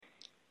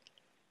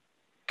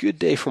Good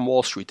day from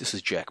Wall Street. This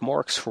is Jack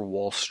Marks for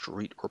Wall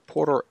Street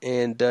Reporter,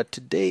 and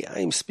today I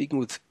am speaking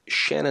with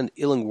Shannon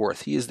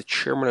Illingworth. He is the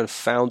chairman and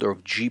founder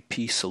of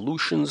GP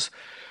Solutions.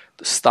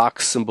 The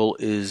stock symbol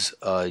is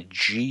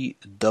GWPD.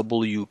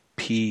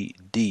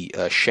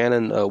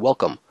 Shannon,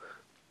 welcome.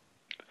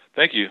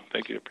 Thank you.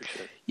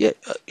 Appreciate it. Yeah,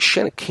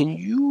 Shannon, can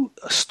you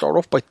start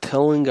off by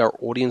telling our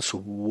audience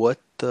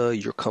what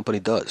your company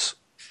does?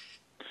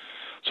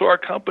 So our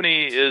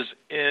company is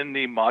in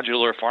the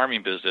modular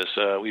farming business.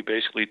 We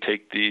basically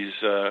take these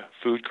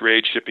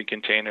food-grade shipping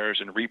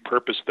containers and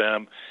repurpose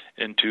them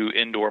into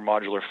indoor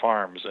modular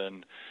farms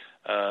and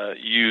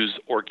use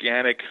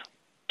organic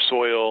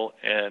soil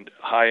and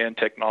high-end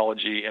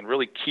technology and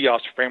really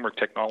kiosk framework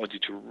technology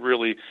to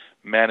really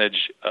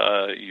manage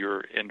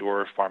your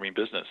indoor farming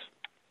business.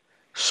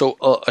 So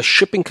a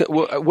shipping,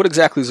 what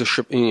exactly is a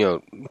shipping,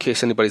 in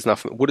case anybody's not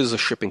familiar, what is a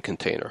shipping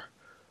container?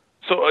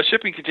 So a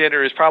shipping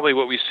container is probably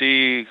what we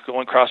see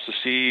going across the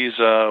seas.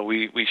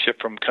 We ship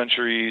from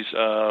countries.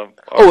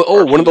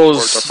 One of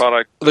those, the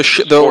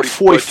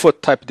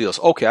 40-foot type of deals.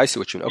 Okay, I see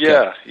what you mean.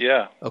 Okay.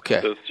 Yeah.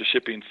 Okay. The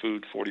shipping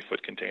food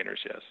 40-foot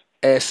containers, yes.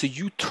 So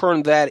you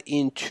turn that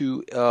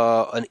into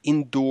an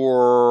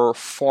indoor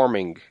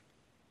farming.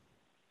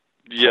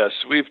 Yes,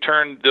 we've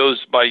turned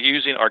those, by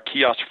using our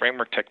kiosk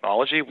framework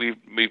technology, we've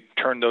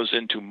turned those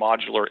into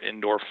modular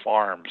indoor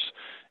farms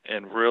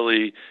and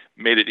really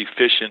made it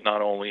efficient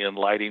not only in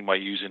lighting by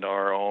using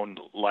our own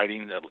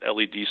lighting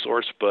LED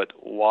source, but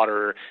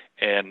water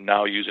and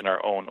now using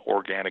our own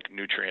organic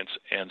nutrients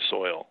and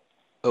soil.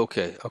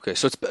 Okay.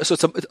 So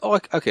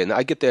now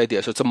I get the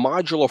idea. So it's a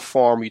modular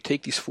farm. You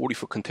take these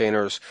 40-foot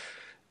containers,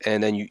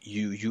 and then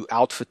you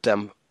outfit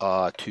them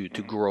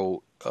to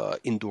grow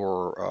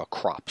indoor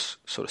crops,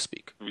 so to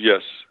speak.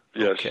 Yes.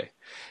 Okay.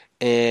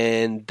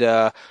 And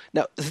now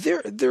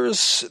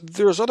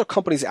there's other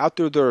companies out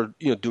there that are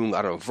doing,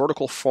 I don't know,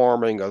 vertical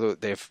farming.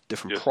 They have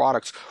different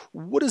products.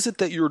 What is it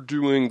that you're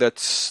doing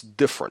that's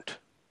different?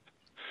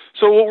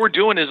 So what we're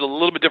doing is a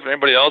little bit different than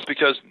everybody else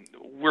because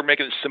we're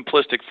making it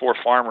simplistic for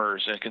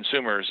farmers and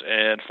consumers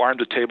and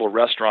farm-to-table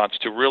restaurants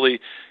to really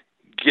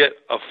get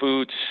a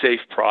food-safe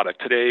product.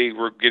 Today,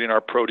 we're getting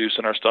our produce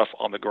and our stuff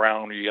on the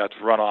ground. You have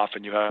runoff,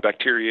 and you have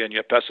bacteria, and you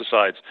have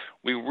pesticides.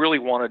 We really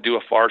want to do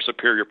a far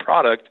superior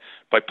product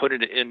by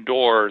putting it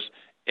indoors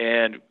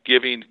and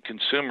giving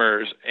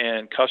consumers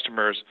and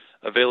customers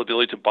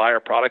availability to buy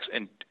our products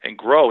and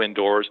grow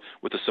indoors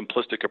with a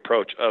simplistic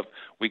approach of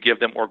we give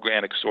them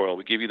organic soil,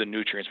 we give you the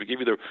nutrients, we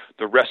give you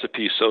the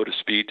recipe, so to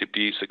speak, to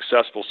be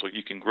successful so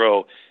you can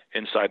grow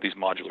inside these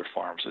modular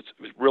farms. It's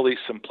really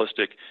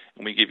simplistic,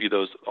 and we give you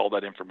all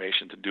that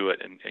information to do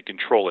it and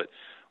control it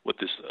with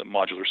this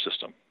modular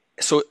system.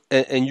 So,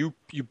 and you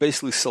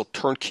basically sell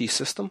turnkey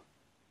system?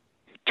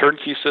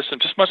 Turnkey system,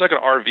 just much like an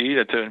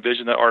RV. To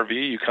envision that RV,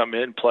 you come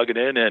in, plug it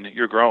in, and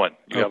you're growing.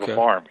 You have a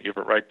farm. You have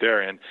it right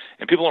there. And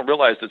people don't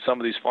realize that some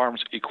of these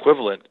farms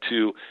equivalent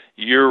to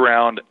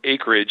year-round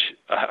acreage,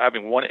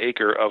 having 1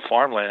 acre of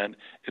farmland,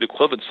 it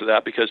equivalents to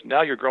that because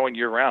now you're growing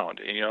year-round.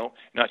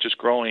 Not just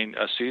growing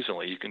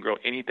seasonally. You can grow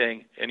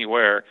anything,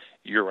 anywhere,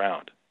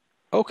 year-round.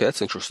 Okay,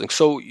 that's interesting.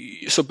 So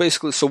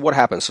basically, what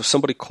happens? So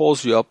somebody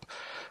calls you up,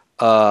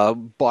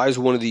 buys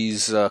one of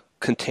these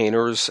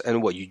containers,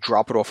 and you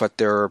drop it off at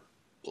their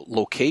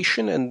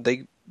location and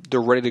they're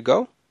ready to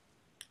go?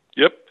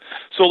 Yep.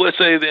 So let's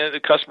say the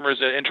customer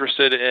is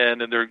interested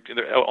and they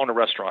own a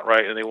restaurant,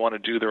 right? And they want to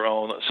do their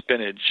own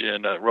spinach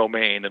and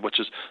romaine, which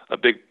is a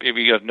big,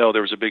 maybe you guys know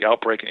there was a big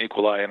outbreak in E.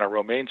 coli in our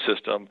romaine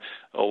system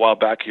a while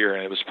back here,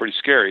 and it was pretty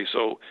scary.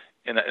 So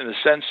in the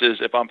sense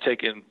is if I'm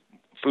taking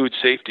food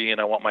safety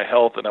and I want my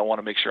health and I want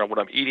to make sure what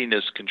I'm eating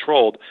is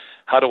controlled,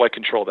 how do I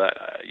control that?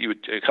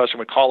 A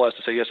customer would call us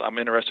to say, yes, I'm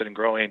interested in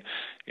growing,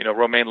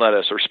 romaine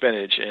lettuce or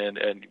spinach,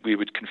 and we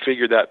would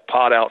configure that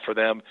pod out for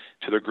them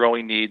to their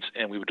growing needs,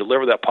 and we would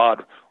deliver that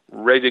pod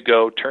ready to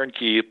go,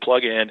 turnkey,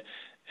 plug in,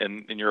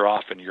 and you're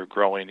off and you're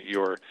growing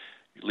your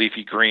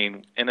leafy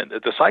green. And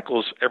the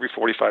cycles every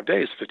 45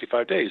 days,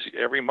 55 days.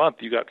 Every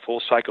month you got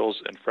full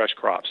cycles and fresh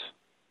crops.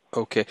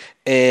 Okay.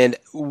 And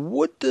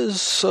what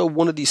does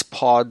one of these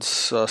pods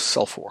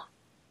sell for?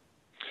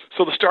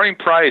 So the starting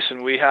price,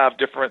 and we have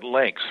different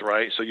lengths,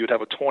 right? So you'd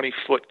have a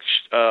 20-foot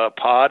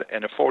pod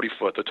and a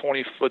 40-foot. The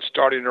 20-foot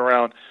starting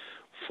around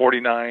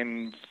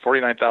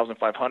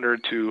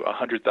 $49,500 to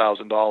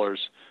 $100,000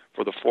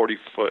 for the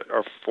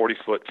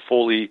 40-foot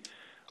fully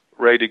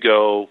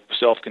ready-to-go,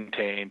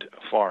 self-contained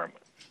farm.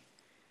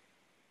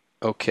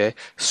 Okay,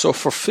 so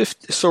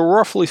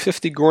roughly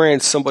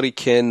 $50,000, somebody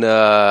can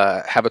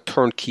have a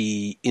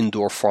turnkey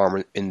indoor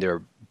farm in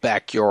their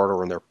backyard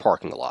or in their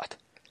parking lot.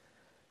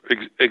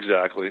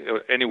 Exactly.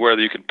 Anywhere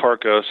that you can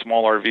park a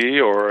small RV,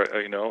 or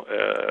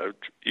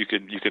you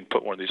can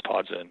put one of these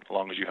pods in, as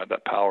long as you have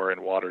that power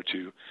and water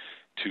to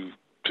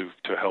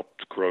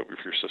help grow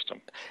your system.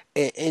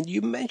 And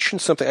you mentioned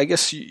something, I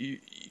guess,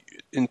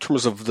 in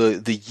terms of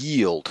the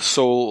yield.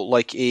 So,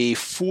 like a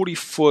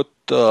 40-foot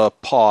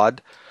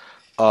pod.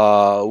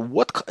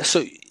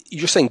 So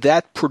you're saying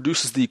that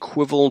produces the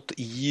equivalent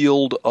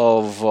yield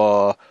of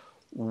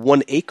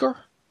 1 acre?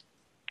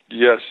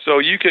 Yes, so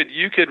you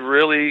could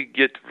really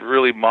get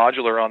really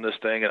modular on this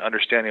thing and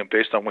understanding it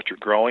based on what you're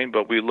growing.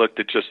 But we looked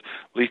at just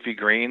leafy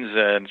greens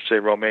and say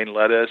romaine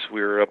lettuce.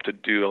 We were up to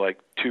do like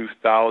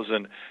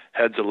 2,000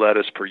 heads of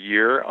lettuce per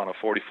year on a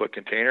 40-foot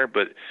container.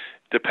 But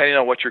depending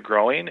on what you're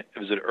growing,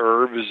 is it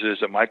herbs? Is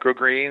it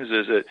microgreens?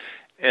 Is it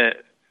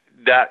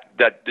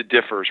that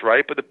differs,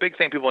 right? But the big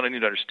thing people need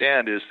to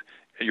understand is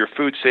your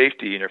food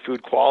safety and your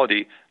food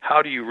quality.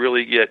 How do you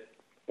really get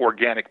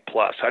organic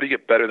plus? How do you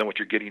get better than what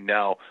you're getting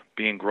now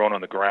being grown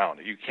on the ground?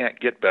 You can't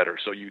get better,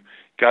 so you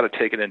got to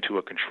take it into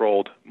a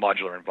controlled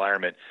modular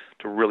environment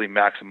to really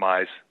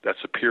maximize that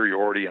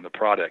superiority in the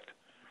product.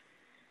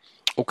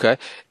 Okay,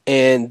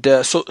 and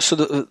so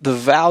the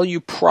value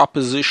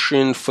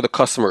proposition for the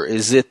customer,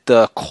 is it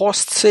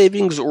cost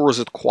savings or is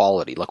it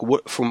quality? Like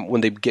what from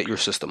when they get your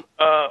system?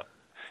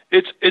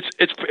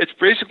 It's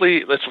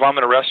basically, let's if I'm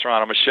in a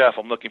restaurant, I'm a chef,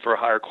 I'm looking for a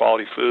higher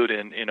quality food,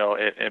 and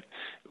if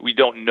we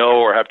don't know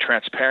or have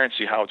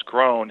transparency how it's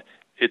grown,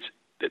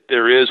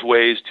 there is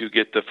ways to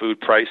get the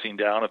food pricing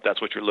down if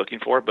that's what you're looking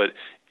for, but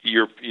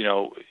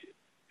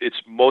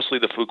it's mostly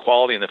the food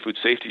quality and the food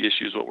safety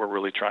issues. What we're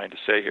really trying to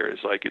say here is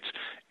like it's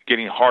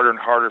getting harder and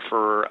harder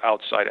for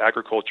outside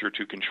agriculture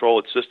to control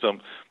its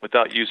system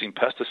without using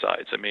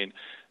pesticides. I mean,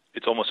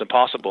 it's almost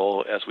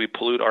impossible. As we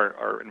pollute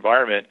our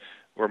environment,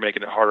 we're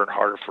making it harder and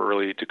harder for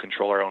really to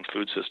control our own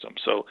food system.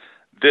 So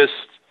this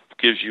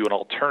gives you an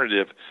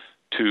alternative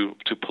to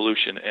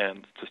pollution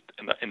and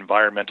the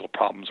environmental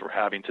problems we're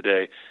having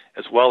today,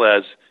 as well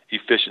as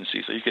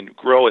efficiency. So you can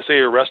grow, say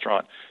you're a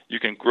restaurant, you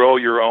can grow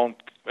your own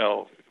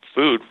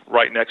food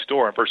right next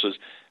door versus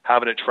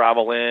having it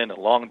travel in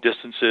long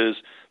distances.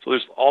 So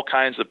there's all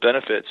kinds of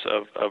benefits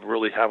of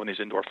really having these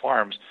indoor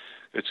farms.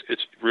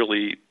 It's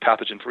really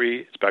pathogen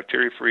free, it's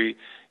bacteria free.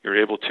 You're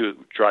able to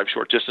drive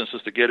short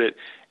distances to get it,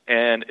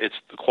 and it's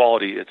the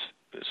quality. It's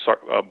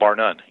bar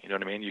none. You know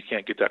what I mean? You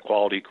can't get that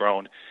quality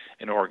grown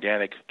in an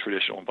organic,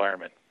 traditional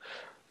environment.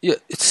 Yeah,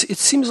 it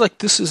seems like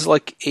this is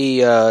like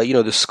a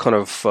this kind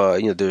of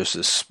there's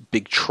this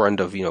big trend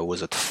of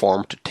was it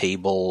farm to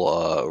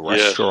table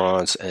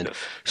restaurants, yes. and Yes.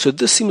 so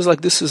this seems like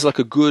this is like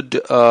a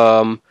good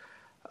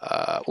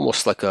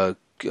almost like a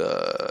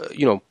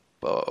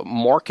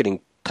marketing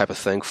type of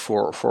thing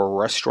for a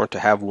restaurant to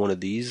have one of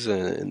these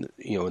in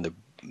the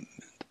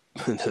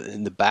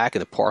in the back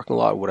in the parking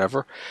lot or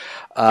whatever.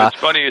 It's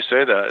funny you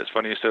say that. It's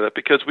funny you say that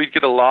because we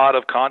get a lot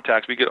of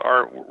contacts. We get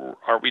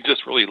we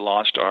just really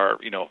launched our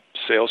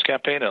sales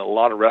campaign, and a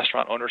lot of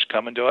restaurant owners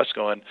coming to us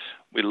going,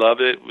 "We love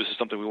it. This is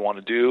something we want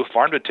to do."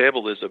 Farm to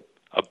table is a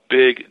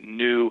big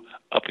new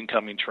up and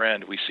coming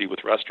trend we see with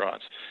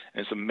restaurants,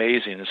 and it's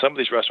amazing. And some of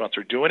these restaurants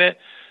are doing it.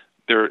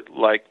 They're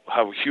like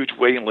have a huge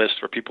waiting list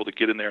for people to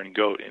get in there and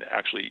go and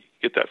actually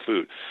get that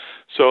food.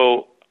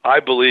 So I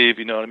believe,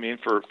 you know what I mean,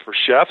 for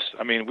chefs,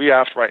 I mean, we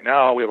have right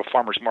now, we have a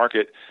farmer's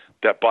market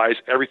that buys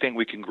everything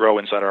we can grow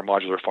inside our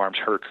modular farms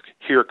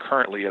here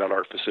currently at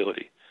our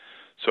facility.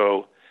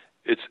 So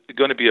it's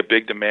going to be a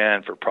big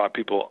demand for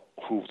people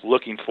who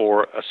looking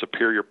for a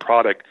superior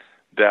product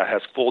that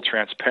has full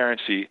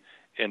transparency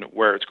in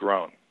where it's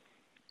grown.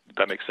 If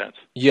that makes sense.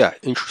 Yeah,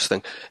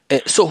 interesting.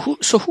 So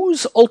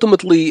who's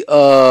ultimately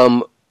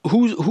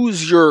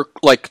who's your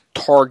like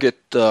target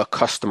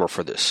customer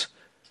for this?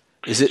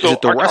 Is it the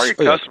target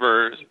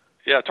customers?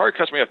 Yeah, target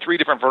customer. We have 3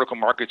 different vertical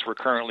markets we're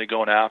currently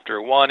going after.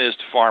 One is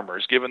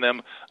farmers, giving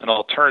them an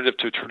alternative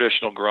to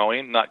traditional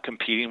growing, not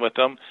competing with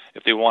them.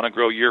 If they want to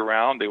grow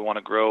year-round, they want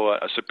to grow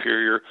a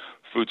superior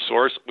food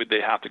source, they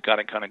have to kind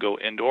of go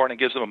indoor, and it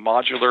gives them a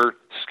modular,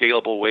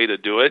 scalable way to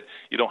do it.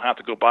 You don't have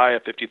to go buy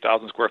a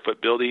 50,000 square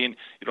foot building.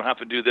 You don't have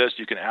to do this.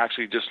 You can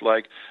actually, just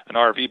like an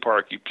RV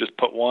park, you just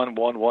put one.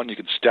 You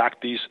can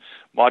stack these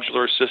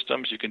modular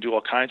systems. You can do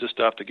all kinds of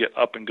stuff to get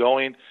up and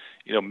going.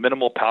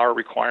 Minimal power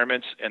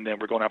requirements, and then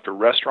we're going after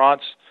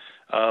restaurants.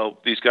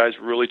 These guys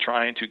really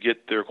trying to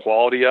get their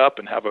quality up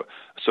and have a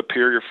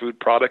superior food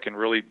product and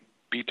really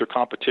beat their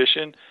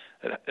competition.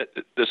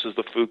 This is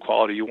the food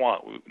quality you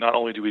want. Not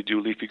only do we do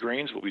leafy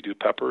greens, but we do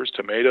peppers,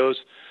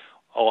 tomatoes,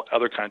 all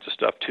other kinds of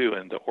stuff too,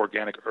 and the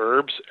organic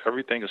herbs.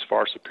 Everything is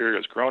far superior.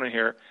 It's grown in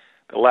here.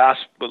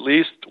 Last but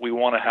least, we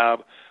want to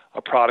have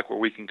a product where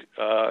we can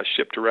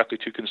ship directly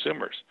to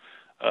consumers.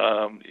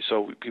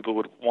 So people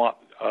would want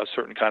a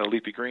certain kind of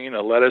leafy green,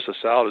 a lettuce, a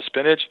salad, a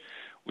spinach.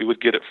 We would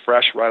get it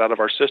fresh right out of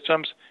our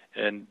systems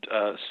and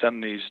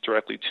send these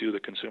directly to the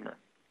consumer.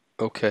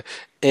 Okay.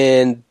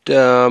 And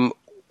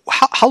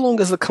how long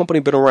has the company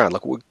been around?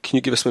 Like, can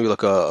you give us maybe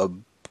like a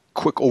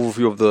quick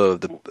overview of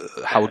the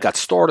how it got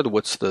started?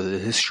 What's the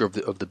history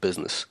of the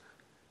business?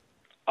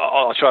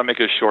 I'll try to make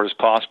it as short as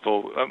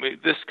possible. I mean,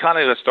 this kind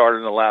of got started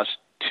in the last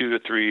 2 to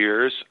 3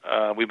 years.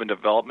 We've been in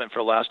development for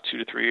the last 2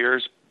 to 3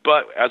 years.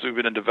 But as we've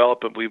been in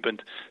development, we've been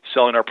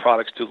selling our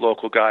products to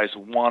local guys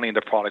wanting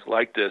the product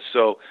like this.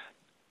 So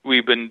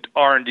we've been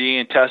R&D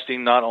and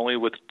testing not only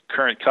with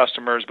current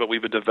customers, but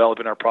we've been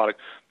developing our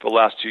product for the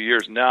last 2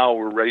 years. Now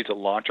we're ready to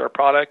launch our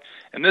product.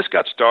 And this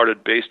got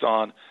started based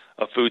on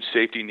a food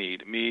safety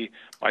need.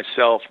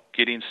 Myself,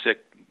 getting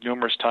sick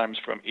numerous times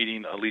from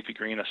eating a leafy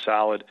green, a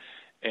salad,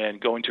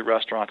 and going to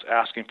restaurants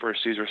asking for a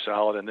Caesar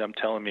salad and them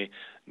telling me,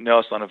 no,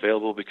 it's not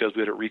available because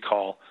we had a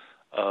recall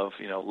of,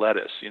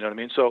 lettuce. You know what I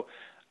mean? So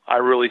I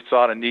really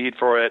thought a need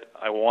for it.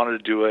 I wanted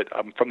to do it.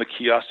 I'm from the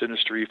kiosk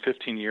industry,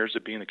 15 years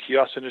of being in the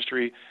kiosk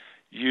industry,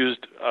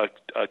 used a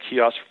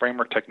kiosk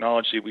framework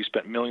technology we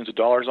spent millions of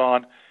dollars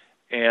on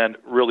and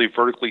really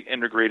vertically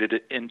integrated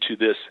it into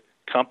this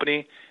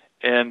company.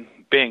 And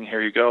bing,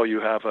 here you go.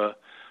 You have a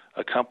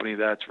company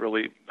that's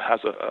really has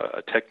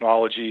a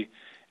technology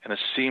and a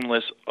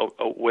seamless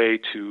a way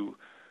to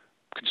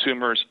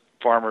consumers,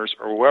 farmers,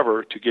 or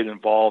whoever to get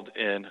involved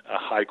in a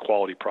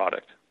high-quality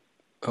product.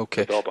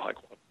 Okay. Develop a high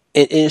quality.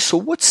 And so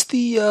what's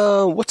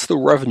the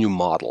revenue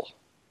model?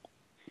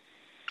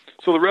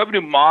 So the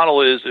revenue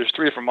model is there's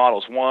three different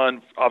models.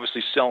 One,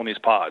 obviously selling these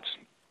pods.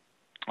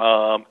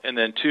 And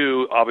then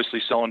two,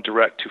 obviously selling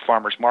direct to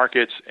farmers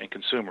markets and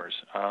consumers.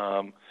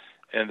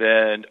 And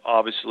then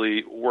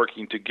obviously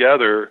working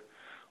together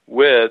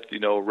with,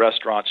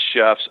 restaurants,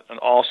 chefs, and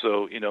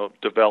also,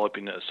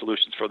 developing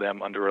solutions for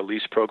them under a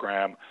lease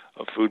program,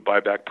 a food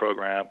buyback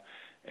program.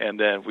 And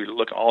then we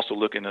also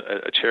looking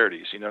at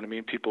charities. You know what I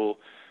mean? People,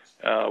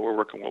 we're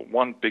working with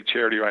one big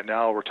charity right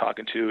now we're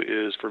talking to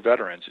is for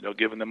veterans,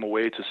 giving them a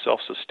way to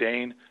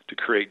self-sustain, to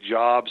create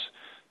jobs,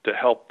 to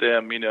help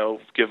them,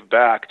 give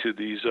back to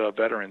these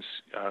veterans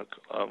out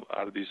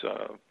of these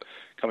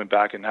coming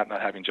back and not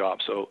having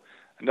jobs. So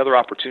another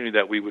opportunity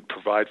that we would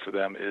provide for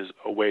them is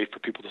a way for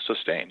people to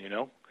sustain,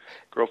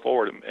 grow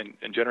forward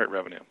and generate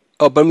revenue.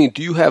 But I mean,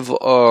 do you have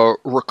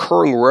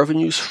recurring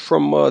revenues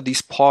from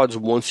these pods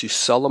once you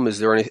sell them? Is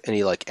there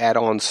any like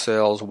add-on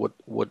sales?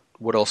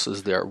 What else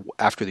is there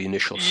after the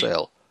initial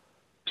sale?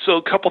 So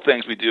a couple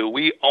things we do.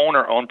 We own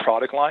our own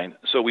product line,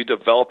 so we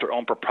developed our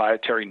own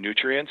proprietary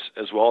nutrients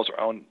as well as our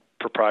own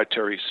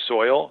proprietary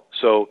soil.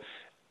 So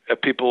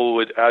if people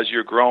would, as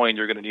you're growing,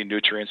 you're going to need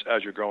nutrients.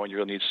 As you're growing, you're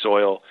going to need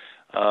soil,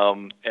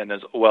 and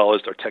as well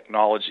as their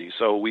technology.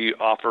 So we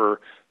offer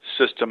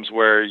systems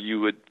where we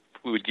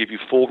would give you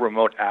full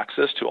remote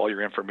access to all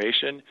your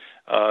information.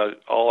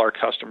 All our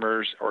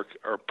customers or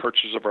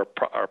purchasers of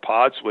our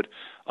pods would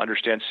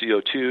understand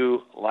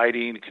CO2,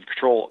 lighting, can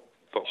control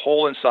the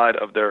whole inside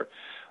of their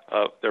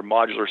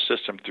modular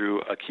system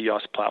through a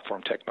kiosk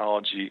platform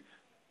technology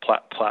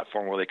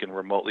platform where they can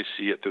remotely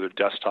see it through their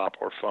desktop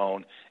or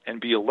phone and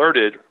be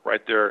alerted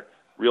right there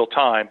real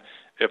time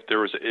if there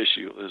was an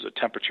issue. There's a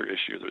temperature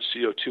issue, there's a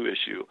CO2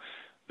 issue,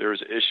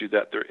 there's an issue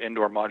that their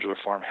indoor modular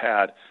farm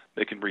had,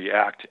 they can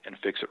react and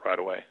fix it right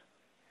away.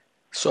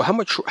 So how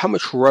much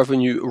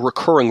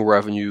recurring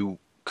revenue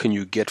can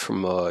you get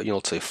from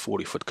let's say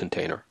 40-foot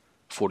container,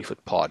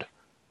 40-foot pod?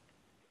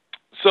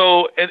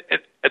 So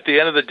at the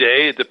end of the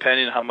day,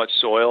 depending on how much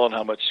soil and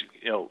how much,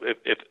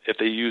 if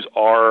they use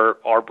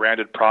our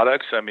branded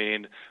products, I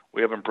mean,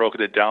 we haven't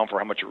broken it down for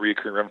how much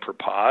recurring revenue per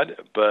pod,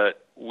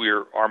 but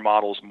our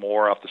model's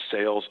more off the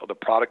sales of the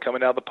product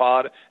coming out of the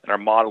pod, and our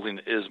modeling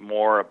is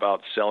more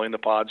about selling the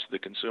pods to the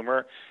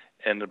consumer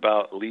and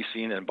about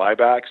leasing and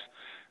buybacks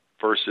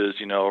versus,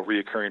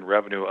 reoccurring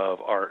revenue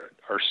of our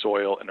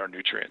soil and our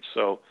nutrients.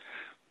 So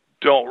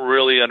don't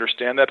really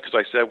understand that because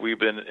I said we've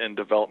been in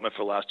development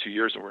for the last 2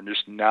 years and we're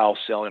just now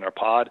selling our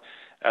pod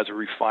as we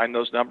refine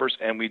those numbers.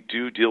 And we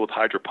do deal with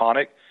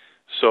hydroponic.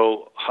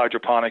 So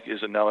hydroponic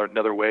is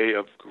another way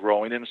of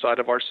growing inside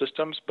of our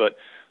systems. But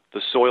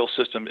the soil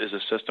system is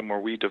a system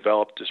where we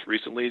developed just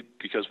recently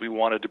because we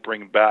wanted to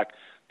bring back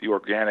the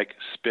organic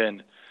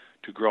spin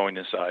to growing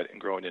inside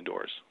and growing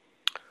indoors.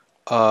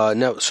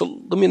 Now, so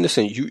let me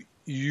understand.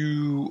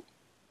 You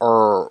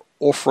are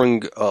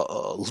offering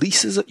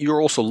leases.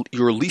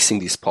 You're leasing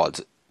these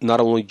pods,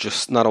 not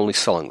only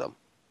selling them.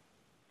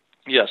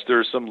 Yes,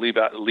 there's some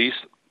lease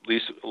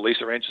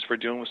arrangements for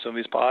doing with some of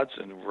these pods,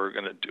 and we're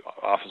going to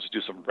obviously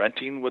do some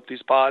renting with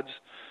these pods,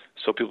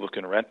 so people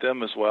can rent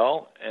them as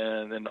well,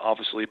 and then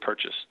obviously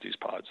purchase these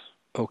pods.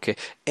 Okay,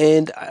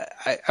 and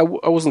I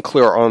wasn't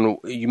clear on.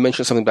 You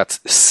mentioned something about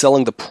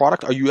selling the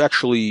product. Are you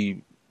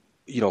actually,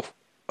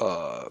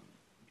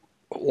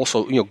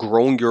 also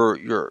growing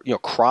your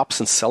crops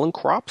and selling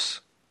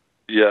crops?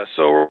 Yeah,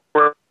 so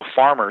we're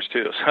farmers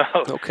too.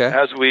 So okay.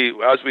 as we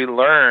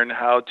learn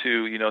how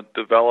to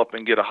develop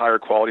and get a higher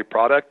quality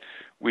product,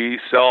 we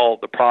sell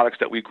the products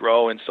that we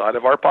grow inside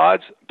of our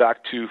pods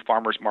back to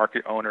farmers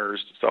market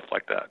owners, stuff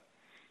like that.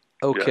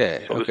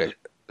 Okay. Yeah, okay.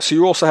 So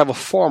you also have a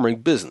farming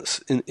business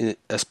in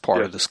as part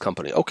yes. of this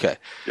company. Okay.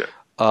 Yes.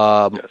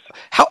 Yes.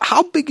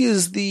 How big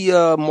is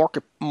the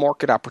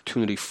market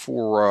opportunity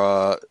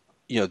for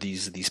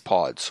these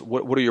pods?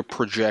 What are your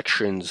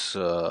projections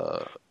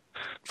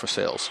for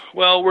sales?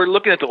 Well, we're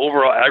looking at the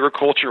overall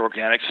agriculture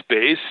organic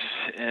space,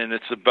 and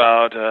it's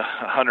about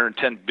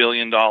 $110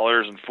 billion,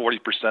 and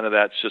 40% of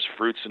that's just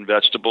fruits and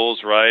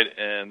vegetables, right?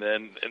 And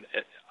then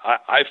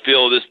I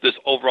feel this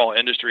overall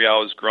industry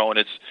how it's growing.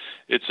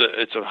 It's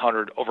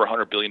over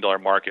 $100 billion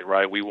market,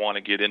 right? We want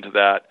to get into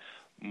that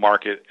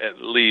market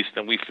at least,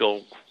 and we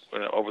feel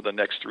over the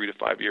next 3 to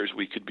 5 years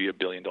we could be $1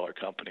 billion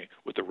company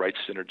with the right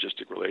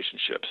synergistic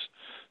relationships.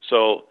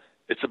 So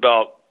it's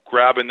about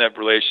grabbing that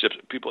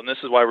relationship, people, and this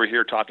is why we're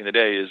here talking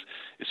today, is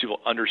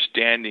people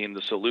understanding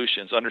the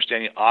solutions,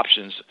 understanding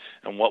options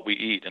and what we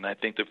eat. And I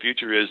think the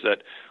future is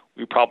that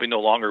we probably no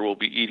longer will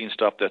be eating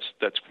stuff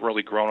that's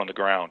really grown on the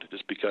ground,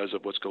 just because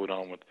of what's going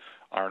on with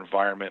our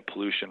environment,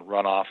 pollution,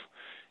 runoff,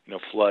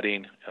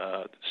 flooding,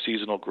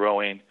 seasonal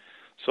growing.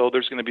 So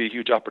there's going to be a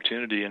huge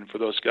opportunity, and for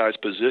those guys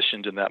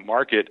positioned in that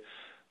market,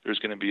 there's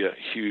going to be a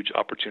huge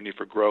opportunity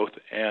for growth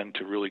and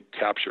to really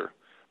capture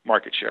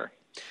market share.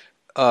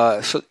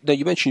 So now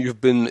you mentioned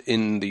you've been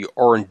in the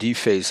R&D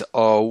phase.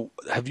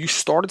 Have you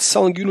started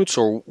selling units,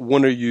 or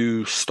when are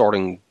you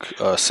starting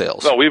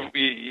sales? No, we've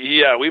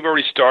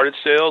already started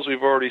sales.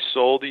 We've already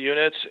sold the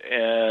units,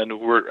 and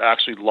we're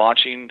actually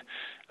launching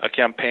a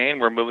campaign.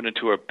 We're moving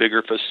into a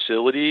bigger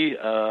facility.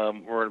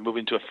 We're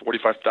moving to a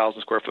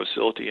 45,000 square foot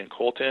facility in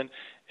Colton,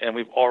 and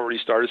we've already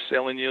started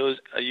selling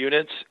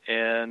units.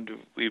 And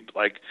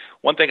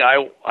one thing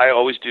I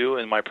always do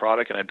in my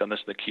product, and I've done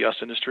this in the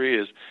kiosk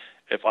industry, is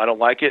if I don't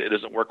like it, it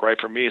doesn't work right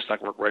for me, it's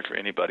not going to work right for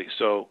anybody.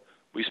 So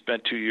we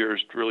spent 2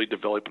 years really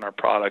developing our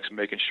products,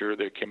 making sure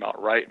they came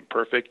out right and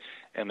perfect,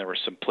 and they were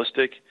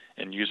simplistic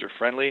and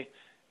user-friendly.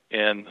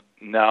 And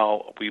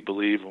now we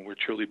believe, and we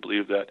truly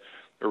believe, that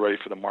they're ready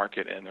for the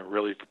market, and they're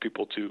really for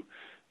people to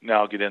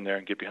now get in there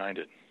and get behind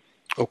it.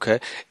 Okay.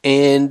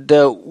 And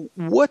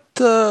what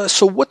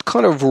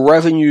kind of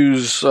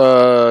revenues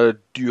do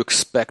you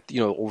expect,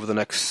 over the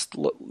next,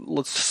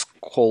 let's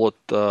call it,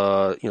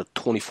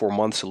 24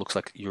 months? It looks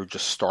like you're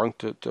just starting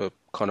to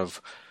kind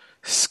of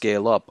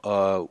scale up.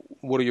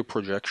 What are your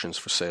projections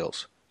for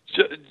sales?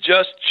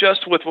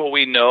 Just with what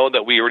we know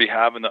that we already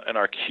have in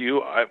our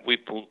queue,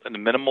 in the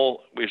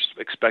minimal, we're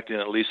expecting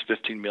at least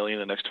 $15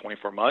 million in the next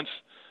 24 months.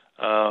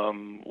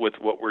 With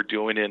what we're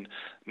doing in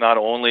not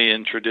only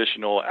in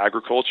traditional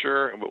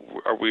agriculture,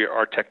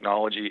 our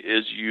technology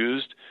is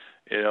used,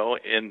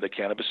 in the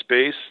cannabis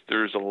space.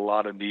 There's a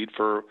lot of need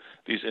for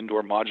these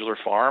indoor modular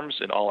farms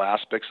in all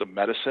aspects of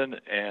medicine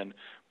and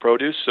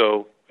produce.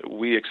 So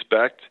we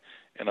expect,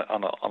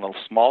 on a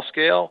small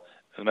scale,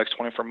 in the next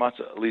 24 months,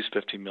 at least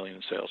 $15 million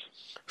in sales.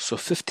 So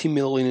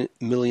 $15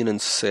 million in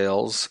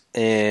sales,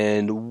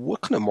 and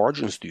what kind of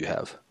margins do you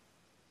have?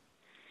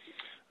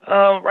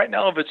 Right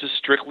now, if it's just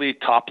strictly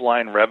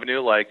top-line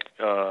revenue, like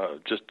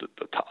just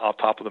off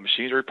top of the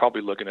machinery,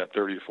 probably looking at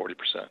 30 to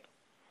 40%.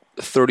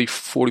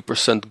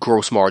 30-40%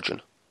 gross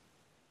margin.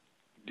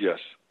 Yes.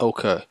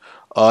 Okay.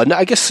 Now,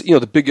 I guess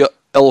the big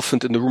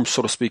elephant in the room,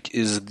 so to speak,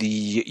 is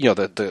the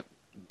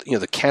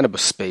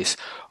cannabis space.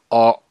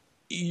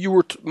 You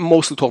were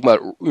mostly talking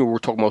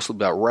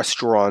about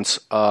restaurants.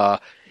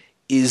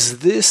 Is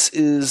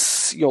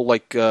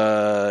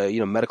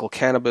medical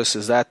cannabis?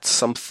 Is that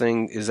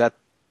something?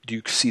 Do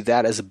you see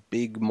that as a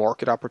big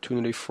market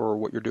opportunity for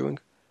what you're doing?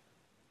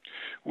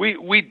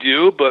 We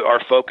do, but our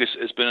focus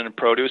has been in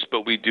produce.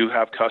 But we do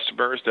have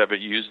customers that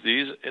have used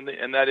these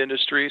in that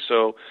industry.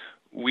 So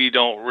we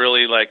don't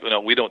really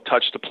we don't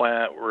touch the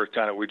plant.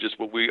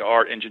 We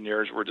are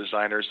engineers, we're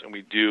designers, and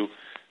we do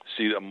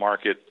see a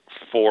market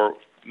for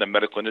the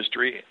medical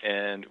industry.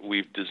 And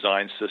we've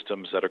designed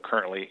systems that are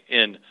currently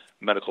in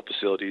medical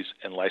facilities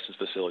and licensed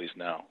facilities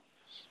now.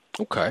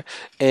 Okay,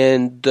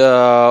 and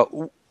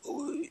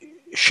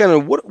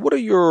Shannon, what are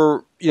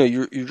your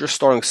you're just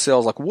starting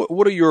sales, like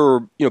what are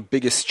your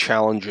biggest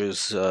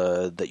challenges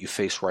that you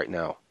face right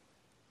now?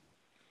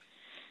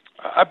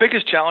 Our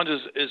biggest challenge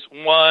is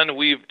one,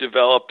 we've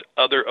developed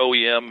other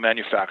OEM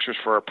manufacturers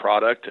for our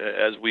product.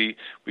 As we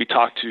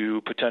talk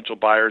to potential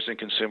buyers and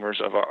consumers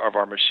of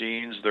our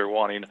machines, they're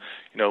wanting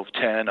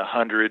 10,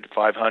 100,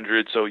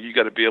 500. So you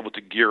got to be able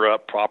to gear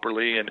up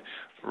properly and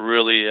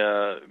really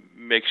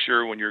make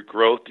sure when your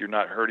growth you're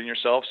not hurting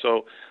yourself.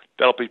 So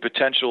that'll be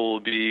potential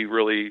to be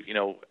really,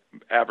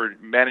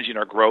 managing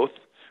our growth,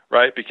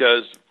 right?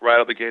 Because right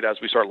out of the gate, as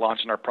we start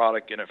launching our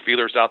product,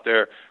 feelers out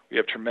there, we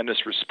have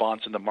tremendous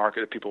response in the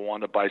market of people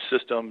wanting to buy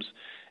systems.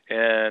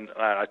 And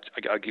I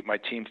keep my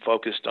team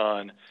focused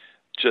on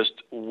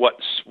just what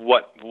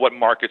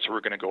markets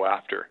we're going to go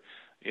after.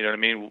 You know what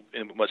I mean?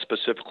 And what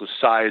specific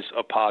size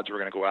of pods we're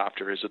going to go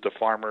after. Is it the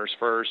farmers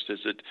first? Is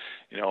it,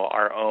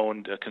 our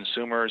own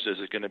consumers? Is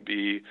it going to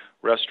be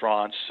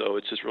restaurants? So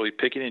it's just really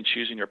picking and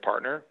choosing your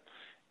partner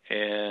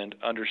and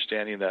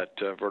understanding that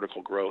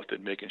vertical growth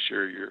and making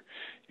sure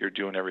you're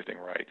doing everything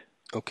right.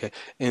 Okay.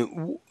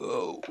 And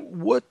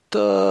what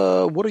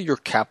are your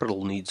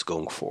capital needs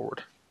going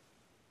forward?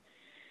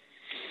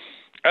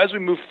 As we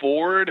move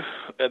forward,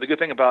 the good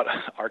thing about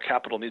our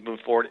capital needs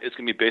moving forward, it's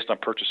going to be based on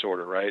purchase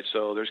order, right?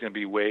 So there's going to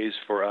be ways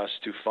for us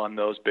to fund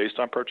those based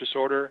on purchase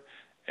order.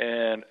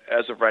 And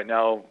as of right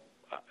now,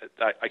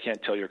 I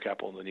can't tell your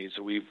capital needs.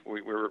 So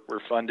we're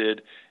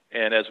funded,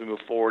 and as we move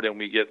forward and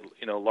we get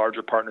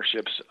larger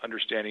partnerships,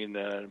 understanding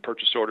the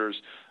purchase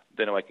orders,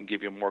 then I can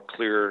give you more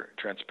clear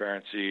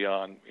transparency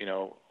on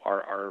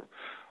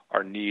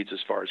our needs as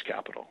far as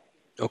capital.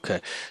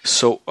 Okay,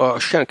 so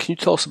Shannon, can you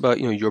tell us about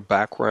your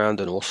background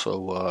and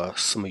also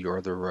some of your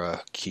other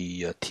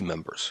key team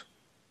members?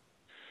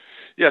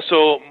 Yeah,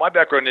 so my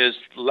background is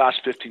the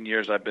last 15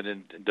 years I've been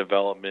in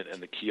development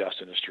in the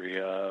kiosk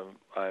industry.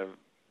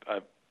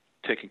 I've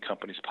taken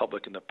companies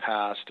public in the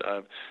past.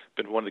 I've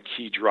been one of the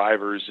key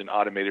drivers in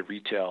automated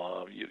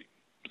retail.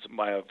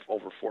 I have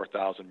over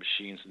 4,000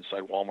 machines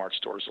inside Walmart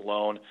stores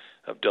alone.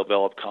 I've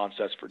developed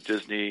concepts for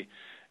Disney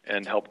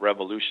and helped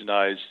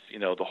revolutionize,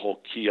 the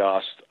whole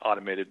kiosk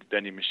automated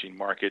vending machine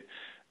market.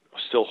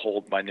 Still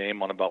hold my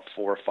name on about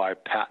 4 or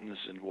 5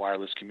 patents in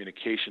wireless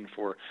communication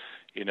for,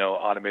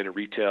 automated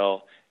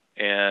retail,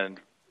 and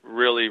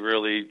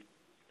really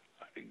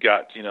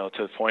got, to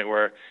the point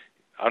where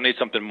I need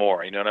something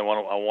more, and I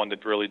want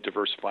to really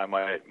diversify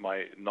my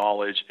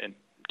knowledge and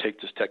take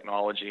this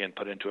technology and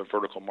put it into a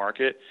vertical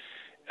market.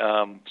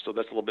 So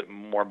that's a little bit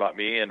more about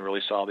me, and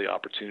really saw the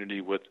opportunity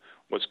with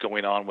what's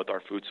going on with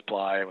our food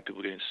supply and with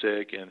people getting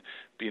sick, and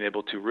being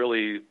able to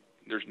really,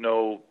 there's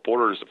no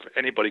borders.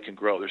 Anybody can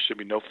grow. There should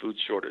be no food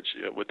shortage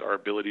with our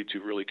ability to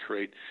really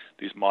create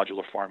these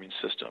modular farming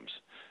systems.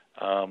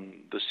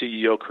 The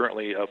CEO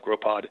currently of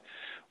GrowPod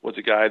was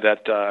a guy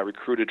that I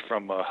recruited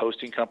from a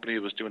hosting company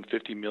that was doing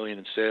 $50 million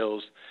in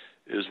sales,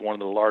 is one of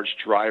the large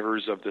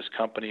drivers of this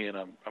company, and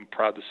I'm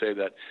proud to say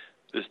that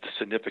the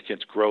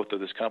significant growth of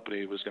this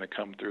company was going to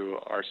come through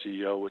our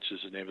CEO, which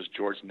is, his name is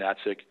George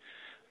Natzik.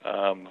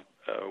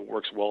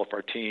 Works well with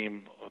our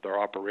team, with our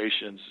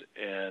operations,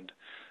 and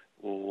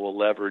we'll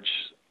leverage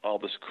all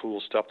this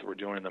cool stuff that we're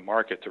doing in the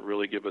market to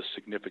really give us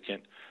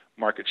significant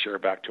market share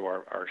back to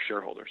our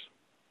shareholders.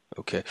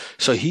 Okay,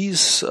 so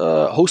he's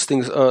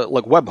hosting,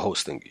 like web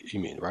hosting, you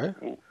mean, right?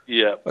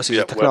 Yeah. So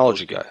he's a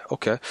technology guy.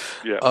 Okay.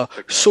 Yeah.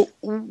 So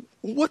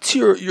what's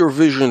your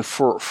vision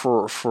for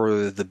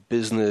the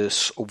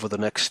business over the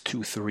next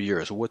 2-3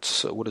 years? What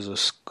is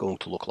this going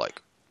to look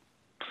like?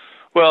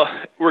 Well,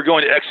 we're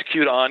going to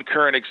execute on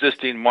current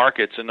existing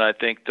markets, and I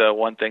think the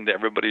one thing that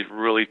everybody's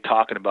really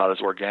talking about is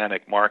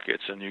organic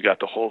markets. And you got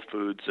the Whole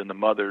Foods and the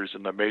Mothers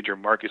and the major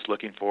markets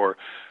looking for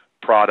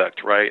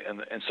product, right,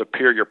 and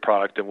superior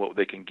product than what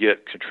they can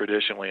get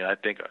traditionally. And I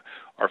think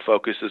our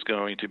focus is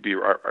going to be,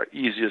 our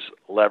easiest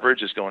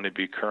leverage is going to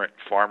be current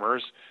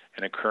farmers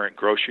and a current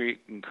grocery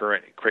and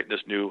creating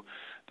this new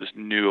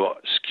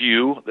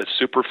SKU, the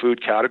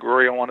superfood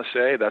category. I want to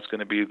say that's going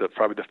to be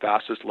probably the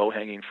fastest low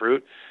hanging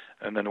fruit.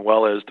 And then,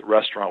 well as the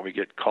restaurant, we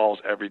get calls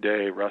every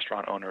day,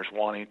 restaurant owners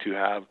wanting to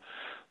have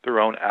their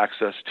own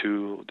access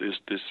to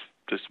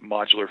this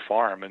modular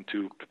farm, and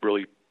to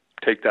really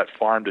take that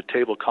farm to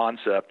table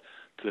concept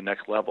to the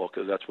next level,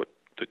 because that's what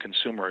the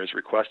consumer is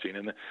requesting.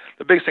 And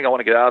the biggest thing I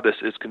want to get out of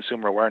this is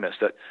consumer awareness,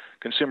 that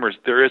consumers,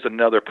 there is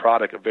another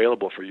product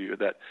available for you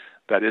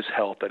that is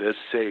health, that is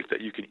safe,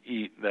 that you can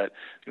eat, that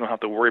you don't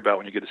have to worry about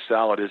when you get a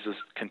salad. Is this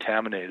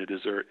contaminated?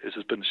 Is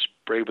this been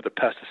sprayed with a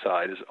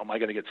pesticide? Am I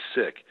going to get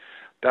sick?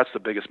 That's the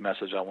biggest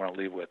message I want to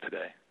leave with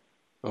today.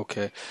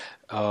 Okay.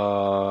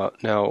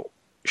 Now,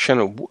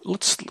 Shannon,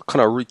 let's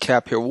kind of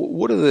recap here.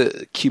 What are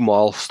the key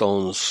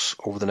milestones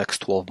over the next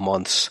 12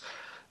 months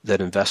that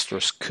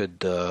investors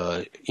could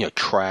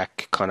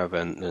track kind of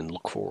and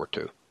look forward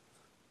to?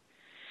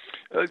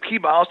 Key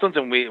milestones,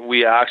 and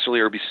we actually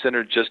are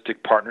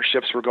synergistic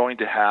partnerships we're going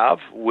to have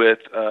with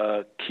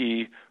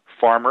key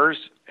farmers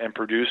and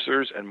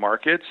producers and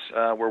markets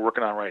we're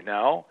working on right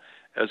now,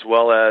 as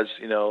well as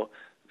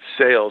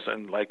sales.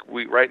 And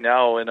right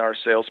now in our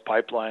sales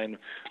pipeline,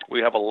 we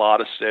have a lot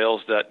of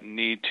sales that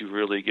need to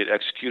really get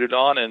executed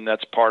on, and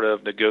that's part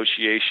of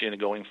negotiation and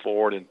going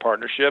forward in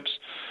partnerships.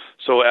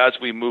 So as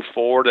we move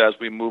forward, as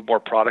we move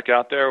more product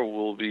out there,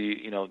 we'll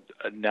be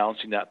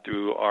announcing that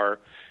through our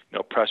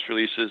press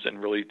releases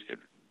and really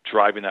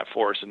driving that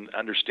force. And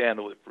understand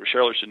what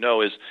shareholders should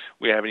know is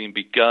we haven't even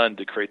begun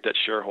to create that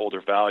shareholder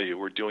value.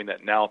 We're doing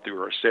that now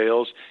through our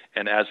sales,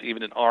 and as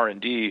even in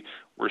R&D,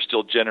 we're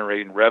still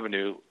generating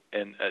revenue.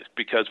 And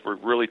because we're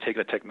really taking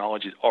the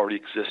technology that already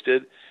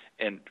existed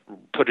and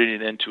putting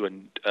it into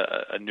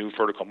a new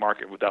vertical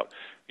market without,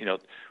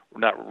 we're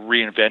not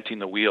reinventing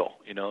the wheel,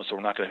 so we're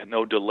not going to have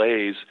no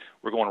delays.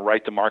 We're going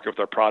right to market with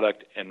our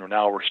product, and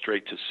now we're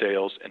straight to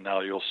sales, and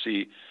now you'll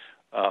see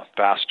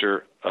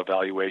faster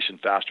evaluation,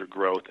 faster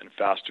growth, and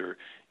faster,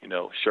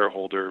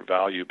 shareholder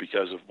value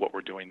because of what we're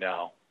doing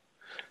now.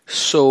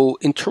 So,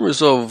 in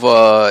terms of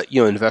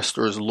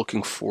investors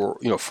looking for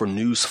for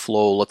news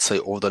flow, let's say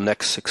over the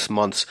next 6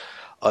 months,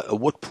 at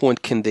what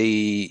point can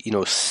they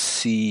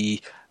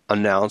see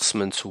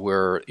announcements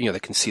where they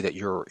can see that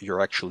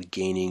you're actually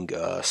gaining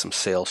some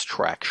sales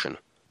traction?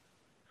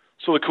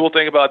 So the cool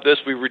thing about this,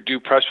 we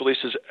do press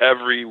releases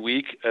every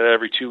week,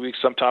 every 2 weeks,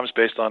 sometimes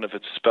based on if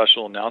it's a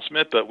special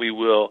announcement. But we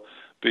will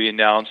be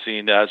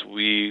announcing as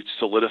we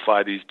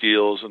solidify these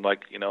deals, and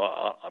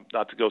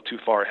not to go too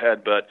far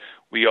ahead, but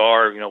we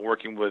are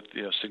working with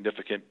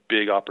significant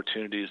big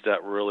opportunities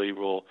that really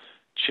will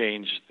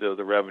change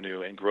the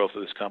revenue and growth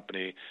of this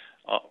company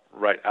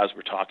right as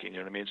we're talking. You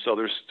know what I mean? So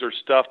there's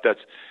stuff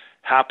that's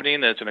happening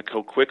that's going to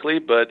go quickly,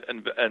 but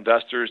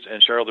investors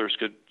and shareholders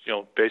could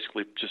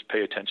basically just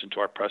pay attention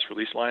to our press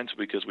release lines,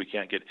 because we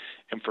can't get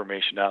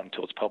information out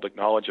until it's public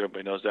knowledge.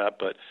 Everybody knows that,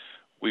 but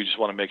we just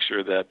want to make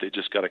sure that they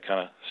just got to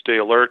kind of stay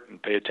alert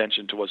and pay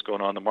attention to what's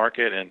going on in the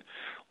market and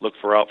look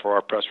out for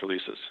our press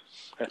releases.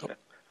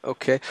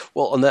 Okay.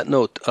 Well, on that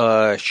note,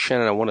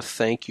 Shannon, I want to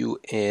thank you,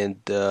 and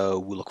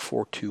we look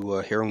forward to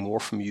hearing more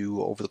from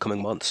you over the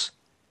coming months.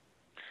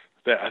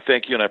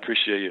 Thank you, and I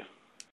appreciate you.